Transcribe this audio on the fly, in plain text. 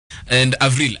And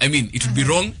Avril, I mean, it would be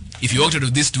wrong if you walked out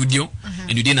of this studio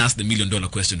and you didn't ask the $1 million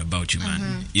question about you,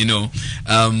 man. You know,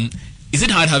 is it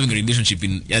hard having a relationship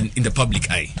in the public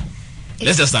eye?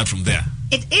 Let's just start from there.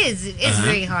 It is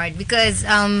very hard because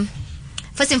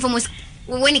first and foremost,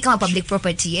 when it comes to public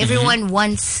property, everyone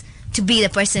wants to be the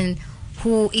person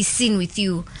who is seen with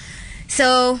you.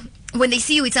 So when they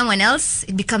see you with someone else,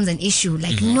 it becomes an issue.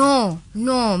 Like, no,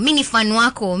 mimi fan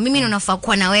wako, mimi nafaa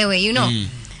kuwa na wewe, you know.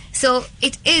 So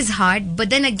it is hard, but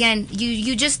then again,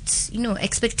 you just, you know,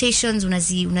 expectations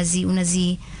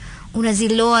unazi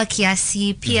lower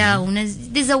kiasi pia,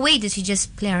 there's a way that you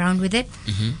just play around with it.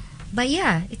 But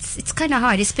yeah, it's kind of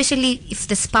hard, especially if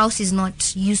the spouse is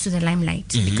not used to the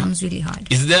limelight. It becomes really hard.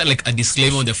 Is there like a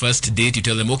disclaimer on the first date? You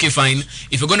tell them, okay, fine,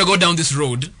 if you're going to go down this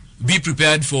road, be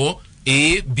prepared for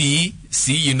A, B,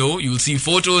 C, you know, you'll see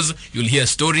photos, you'll hear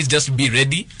stories, just be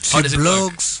ready. How does it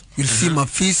blogs, you'll see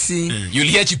mafisi. You'll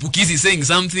hear Chipukizi saying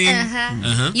something.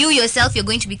 You yourself, you're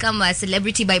going to become a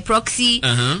celebrity by proxy.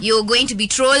 You're going to be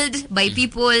trolled by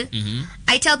people.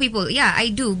 I tell people, yeah, I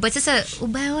do. But sasa,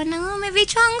 ubaya wanaume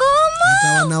vichwa ngumu.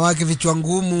 Hata wanawake vichwa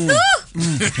ngumu.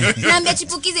 Naambia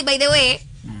Chipukizi, by the way,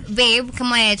 babe,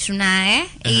 kama ya tunae,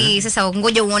 sasa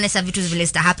ngoja uone sa vitu vile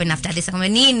zita happen after this. Kama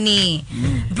nini?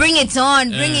 Bring it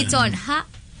on. Ha?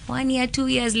 1 year, 2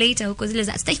 years later, uko zile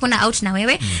za sitaki kuona out na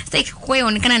wewe, sitaki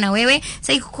kuonekana na wewe,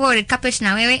 sitaki kuko red carpet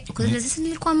na wewe. Uko zile sasa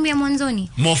nilikwambia mwanzoni.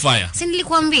 More fire. Sasa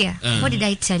nilikwambia. What did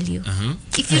I tell you?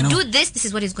 If you do this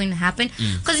is what is going to happen.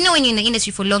 Because you know when you're in the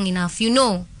industry for long enough, you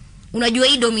know, unajua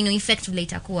hii domino effect vile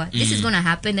itakuwa. This is going to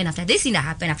happen, then after this it'll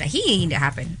happen, after here it'll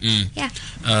happen. Yeah.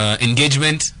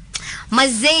 Engagement.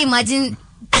 Mazee, imagine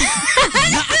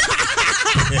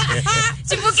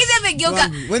Chipukizi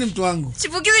amegeuka. Wewe ni mtu wangu.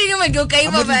 Chipukizi ni amegeuka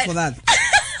hivyo but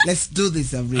let's do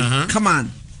this, Avril. Come on.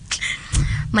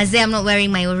 Mazee, I'm not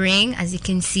wearing my ring, as you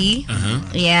can see.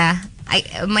 Yeah.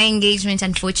 My engagement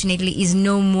unfortunately is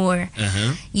no more.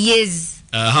 Yes.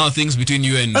 How are things between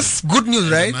you and That's good news,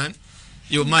 right? Man?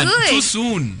 Yo, man, good. Too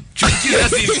soon.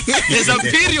 There's a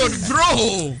period,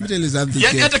 bro. Let me tell you something.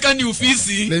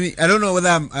 I don't know whether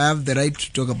I have the right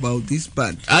to talk about this,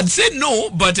 but I'd say no,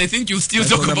 but I think you'll still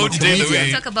talk about it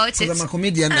anyway. Talk about it. Because I'm a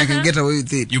comedian, I can get away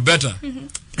with it. You better.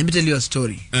 Let me tell you a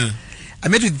story. I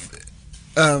met with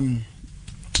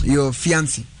your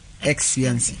fiancé,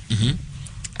 ex-fiancé,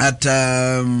 at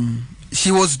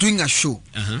she was doing a show,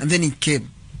 and then he came.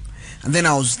 And then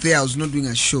I was there, I was not doing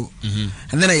a show.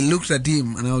 And then I looked at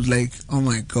him and I was like, oh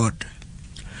my God.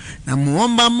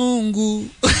 Namuomba Mungu.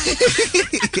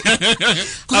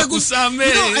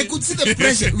 I could see the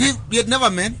pressure. We had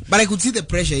never met, but I could see the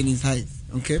pressure in his eyes.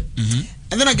 Okay?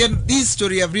 And then again, this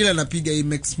story, Avril and Apiga, it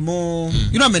makes more...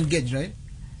 You know I'm engaged, right?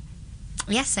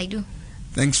 Yes, I do.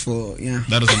 Thanks for, yeah.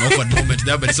 That was an awkward moment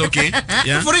there, but it's okay.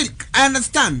 Yeah. For real, I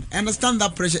understand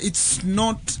that pressure. It's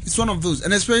one of those.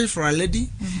 And especially for a lady,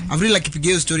 Avril like if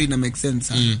you story na make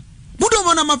sense. Budo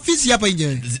mwana mafisi hapa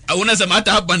nje. Unasema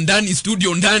hata hapa ndani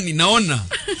studio ndani naona.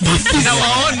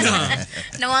 Nawaona.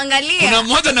 Nawaangalia. Kuna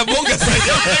mmoja na bonga sasa.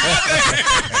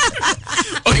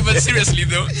 Okay, but seriously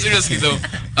though,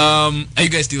 are you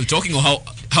guys still talking or how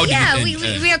did it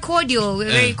end? we are cordial.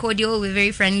 We're very cordial. We're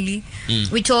very friendly.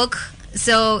 We talk.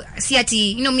 So,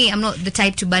 siati, you know me, I'm not the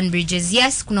type to burn bridges.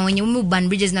 Yes, kuna wenye burn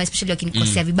bridges now, especially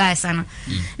wakinikosea vibaya sana.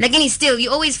 Lakini still,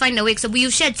 you always find a way. So,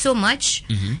 you've shared so much.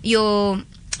 Your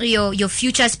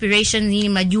future aspirations,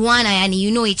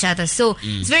 you know each other. So,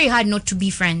 it's very hard not to be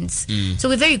friends. So,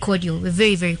 we're very cordial. We're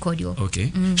very, very cordial.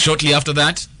 Okay. Shortly after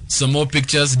that, some more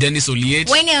pictures. Dennis Oliech.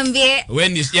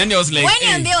 Yani I was like,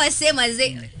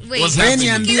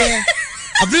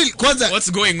 Avril, kwanza, what's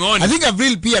going on? I think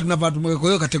Avril pia tunapata kwa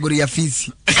hiyo kategoria ya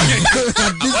fisi.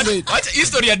 What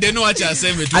history ya Deno acha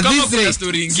aseme tu kama kuna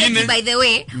story nyingine. By the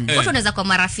way, watu wanaweza kwa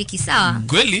marafiki sawa.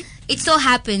 Kweli? It so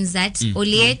happens that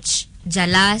Oliech,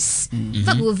 Jalas, in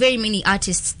fact, we were very many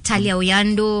artists. Talia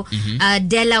Oyando,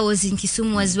 Della was in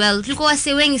Kisumu as well. Tulikuwa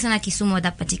wase wengi sana Kisumu at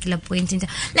that particular point in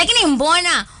time. Lakini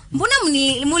mbona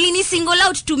mulini single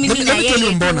out to mimi na yeye.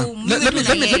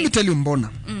 Let me tell you mbona.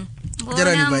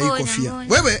 Jara ni vai kofia.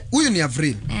 Wewe huyu ni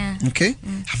Avril. Okay?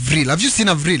 Avril. Have you seen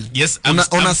Avril? Yes, on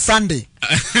a Sunday.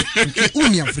 Okay, huyu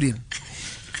ni Avril.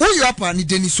 Huyu hapa ni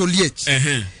Dennis Oliech.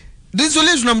 Dennis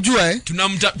Oliech unamjua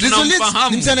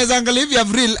tunamfahamu. Nimsanaweza angalia hivi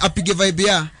Avril apige vibe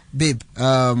ya babe.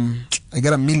 I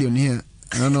got $1 million here.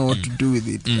 I don't know what to do with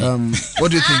it.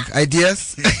 What do you think?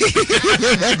 Ideas?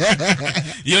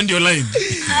 You're on your line.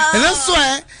 And that's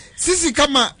why sisi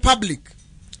kama public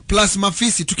plus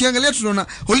mafisi tukiangalia tunaona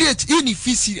Oliech hii ni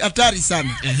fisi hatari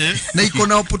sana na iko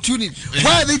na opportunity.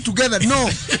 Why are they together? No,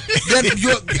 then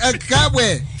you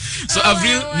kabwe So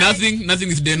Avril, nothing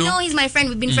with Deno. No, he's my friend.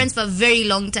 We've been friends for a very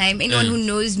long time. Anyone who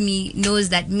knows me knows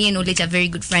that me and Oliech are very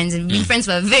good friends, and we've been friends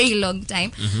for a very long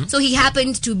time. So he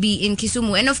happened to be in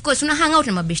Kisumu, and of course, una hang out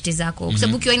na mabeshte zako. So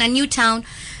you're in a new town,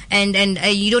 and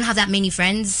you don't have that many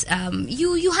friends.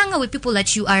 You hang out with people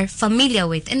that you are familiar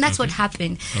with, and that's what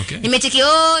happened. Okay.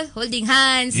 Holding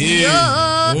hands. I'm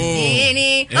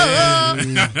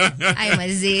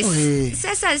a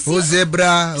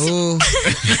zebra,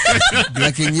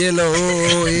 black and yellow,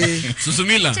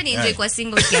 Susumila.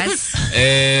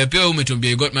 Pia umetuambia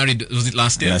you got married, was it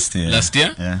last year? Last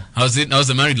year? Yeah. How's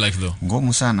the married life though?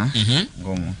 Ngumu sana.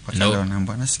 Ngumu. Kwa leo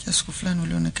naomba nasikia siku fulani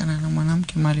ulionekana na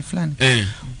mwanamke mali fulani.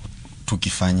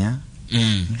 Tukifanya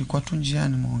nilikuwa tu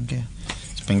njiani muongea.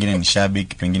 Pengine ni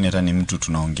shabiki, pengine hata ni mtu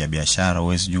tunaongea biashara,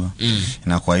 huwezi jua.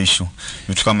 Inakuwa issue.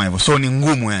 Vitu kama hivyo. So ni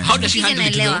ngumu yani. How does she handle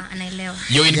it? Anaelewa.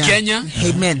 You're in Kenya.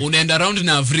 Amen. Unaenda around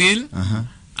na Avril.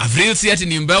 Avril si ati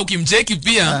ni mbaya, ukimcheki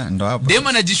pia. Dema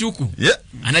anajishuku. Yeah.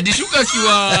 Anajishuka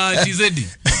akiwa TZ.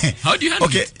 How do you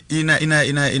handle it?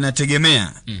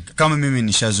 Inategemea. Kama mimi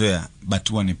nishazoea, but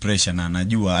huwa ni pressure na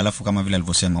najua, alafu kama vile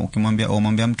alivyosema,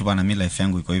 ukimwambia mtu bana mimi life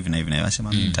yangu iko hivi na hivi na yeye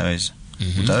mimi nitaweza.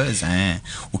 Utaweza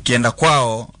ukienda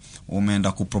kwao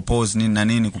umeenda kupropose nini na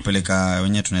nini, kupeleka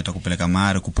wenyewe tunaita kupeleka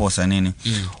mahari, kuposa nini,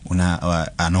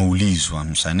 anaulizwa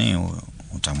msanii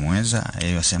utamweza,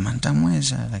 yeye yasema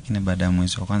nitamweza, lakini baada ya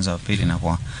mwezi wa kwanza wa pili na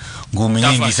kwa ngumi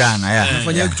nyingi sana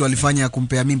Anafanya kitu alifanya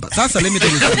kumpea mimba. Sasa let me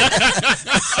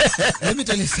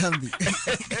tell you something.